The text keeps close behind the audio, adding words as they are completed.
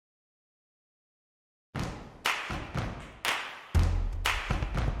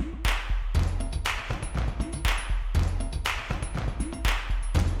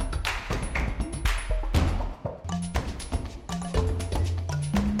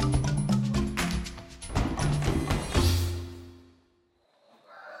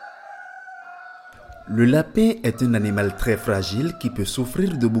Le lapin est un animal très fragile qui peut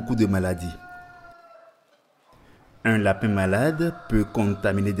souffrir de beaucoup de maladies. Un lapin malade peut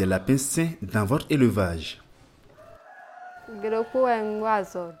contaminer des lapins sains dans votre élevage.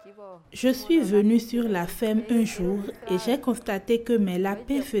 Je suis venue sur la ferme un jour et j'ai constaté que mes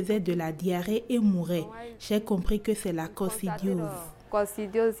lapins faisaient de la diarrhée et mouraient. J'ai compris que c'est la coccidiose.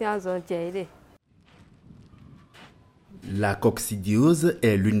 La coccidiose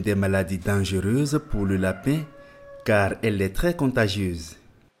est l'une des maladies dangereuses pour le lapin car elle est très contagieuse.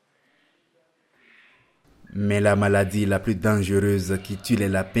 Mais la maladie la plus dangereuse qui tue les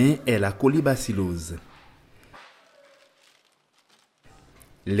lapins est la colibacillose.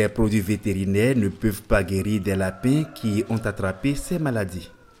 Les produits vétérinaires ne peuvent pas guérir des lapins qui ont attrapé ces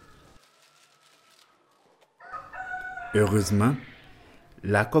maladies. Heureusement,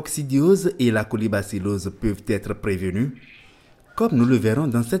 la coccidiose et la colibacillose peuvent être prévenues, comme nous le verrons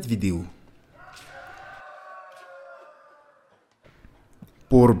dans cette vidéo.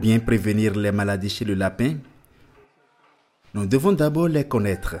 Pour bien prévenir les maladies chez le lapin, nous devons d'abord les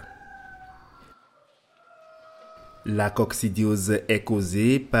connaître. La coccidiose est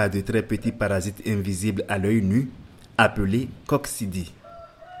causée par de très petits parasites invisibles à l'œil nu, appelés coccidies.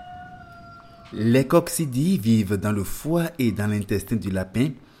 Les coccidies vivent dans le foie et dans l'intestin du lapin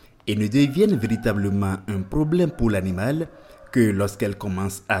et ne deviennent véritablement un problème pour l'animal que lorsqu'elles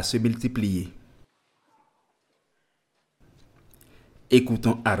commencent à se multiplier.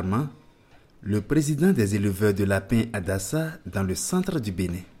 Écoutons Armand, le président des éleveurs de lapins à Dassa, dans le centre du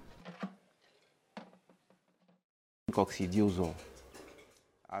Bénin.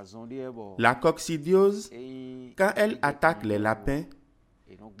 La coccidiose, quand elle attaque les lapins,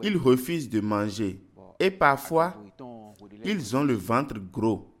 ils refusent de manger et parfois, ils ont le ventre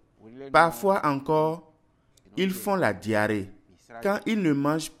gros. Parfois encore, ils font la diarrhée. Quand ils ne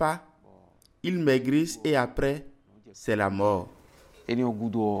mangent pas, ils maigrissent et après, c'est la mort.